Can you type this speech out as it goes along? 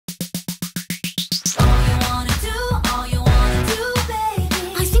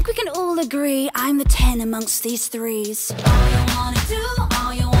degree, I'm the 10 amongst these threes. All you wanna do,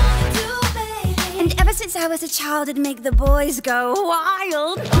 all you wanna do, baby. And ever since I was a child, it'd make the boys go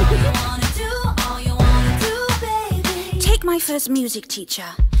wild. All you wanna do, all you wanna do, baby. Take my first music teacher,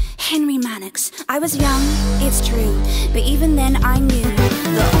 Henry Mannix. I was young, it's true, but even then I knew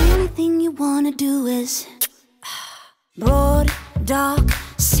the only thing you wanna do is broad, dark,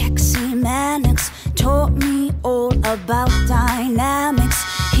 sexy Mannix taught me all about dynamics.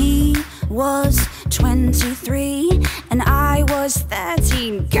 He was 23 and I was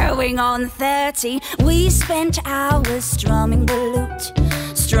 13, going on 30. We spent hours strumming the lute,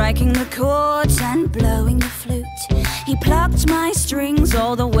 striking the chords and blowing the flute. He plucked my strings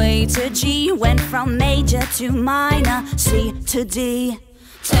all the way to G, went from major to minor, C to D.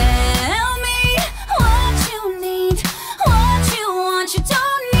 Tell me what you need, what you want, you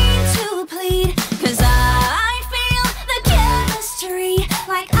don't need to plead. 'Cause I feel the chemistry,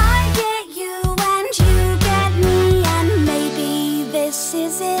 like I get you and you get me. And maybe this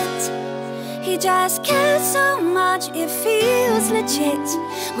is it. He just cares so much, it feels legit.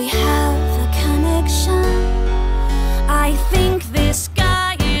 We have a connection. I think this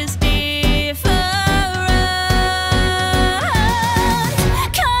guy is different.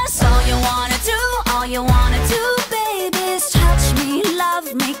 'Cause all you wanna do, baby, is touch me, love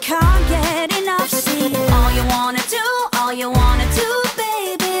me, can't get enough. See, all you wanna do,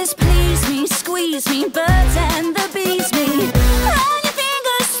 baby, is please me, squeeze me, birds and the bees me. Run your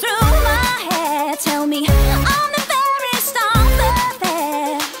fingers through my hair, tell me I'm the fairest of the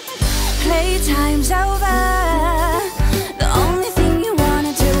fair. Playtime's over. The only thing you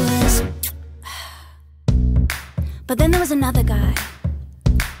wanna do is But then there was another guy,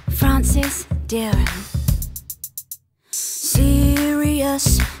 Francis Deering. Serious,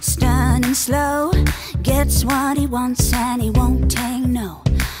 stern and slow, gets what he wants and he won't take no.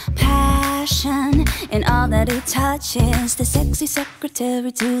 Passion in all that he touches, the sexy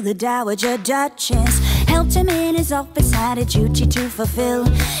secretary to the Dowager Duchess. Helped him in his office, had a duty to fulfill.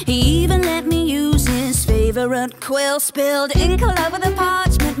 He even let me use his favorite quill. Spilled ink all over the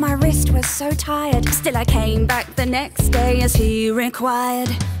parchment, my wrist was so tired. Still I came back the next day as he required.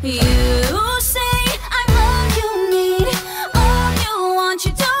 You say I'm all you need, all you want,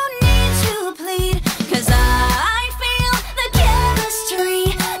 you don't need to plead. 'Cause I feel the chemistry,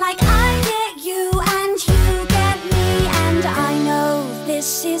 like I get you and you get me. And I know this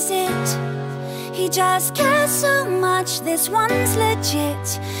is it. He just cares so much, this one's legit.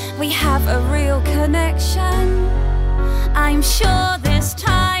 We have a real connection. I'm sure this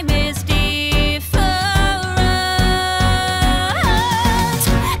time is different.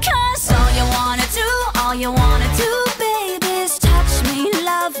 'Cause all you wanna do, baby, is touch me,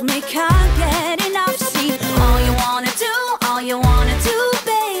 love me, can't get enough. See, all you wanna do,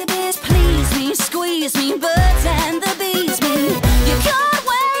 baby, is please me, squeeze me, birds and the bees me. You can't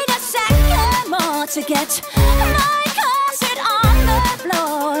wait a second more to get my corset on the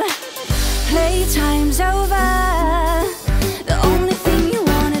floor. Playtime's over. The only thing you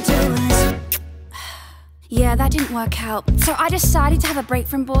wanna do is Yeah, that didn't work out. So I decided to have a break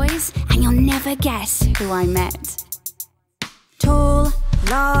from boys, and you'll never guess who I met. Tall,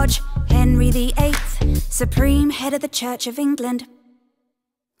 large, Henry VIII, supreme head of the Church of England.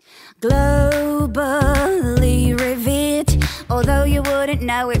 Globally revered, although you wouldn't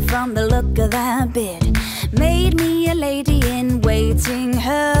know it from the look of that beard. Made me a lady in waiting,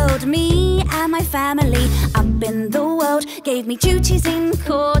 held me and my family up in the world. Gave me duties in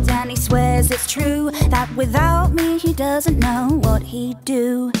court and he swears it's true that without me he doesn't know what he'd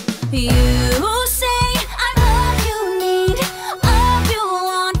do. You say I'm all you need, all you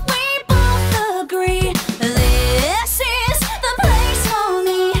want, we both agree. This is the place for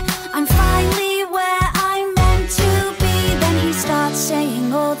me, I'm finally where I'm meant to be. Then he starts saying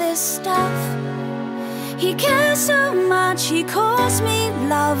all this stuff. He cares so much, he calls me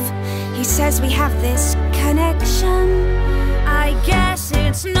love. He says we have this connection. I guess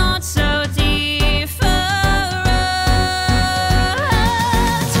it's not so different.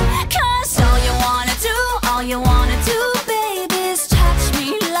 'Cause all you wanna do, baby, is touch me,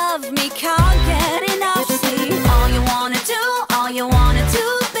 love me, can't get enough. See, all you wanna do,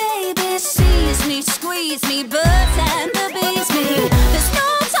 baby, is seize me, squeeze me, birds and the bees me. There's no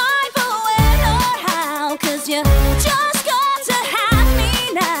time for when or how, 'cause you just got to have me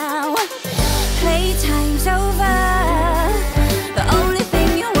now. Playtime's over. The only thing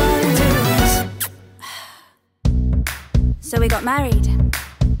you wanna do is So we got married.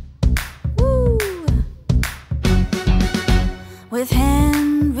 Woo! With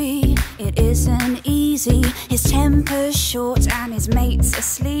Henry, it isn't easy. easy. His temper's short and his mates are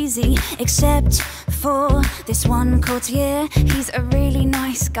sleazy. Except for this one courtier, he's a really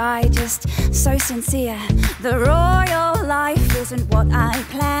nice guy, just so sincere. The royal life isn't what I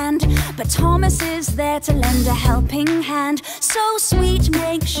planned, but Thomas is there to lend a helping hand. So sweet,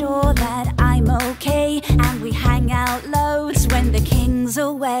 make sure that I'm okay, and we hang out loads when the king's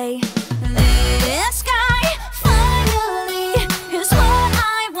away. This guy finally is what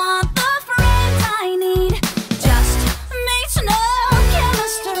I want, the friend I need. Just makes no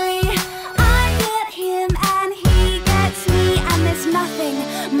chemistry. I get him and he gets me, and there's nothing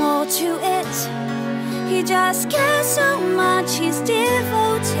more to it. He just cares so much, he's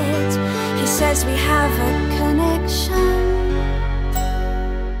devoted. He says we have a connection.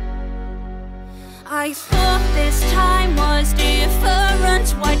 I thought this time was different.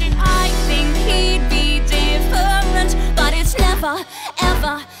 Why did I think he'd be different? But it's never,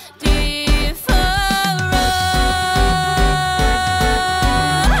 ever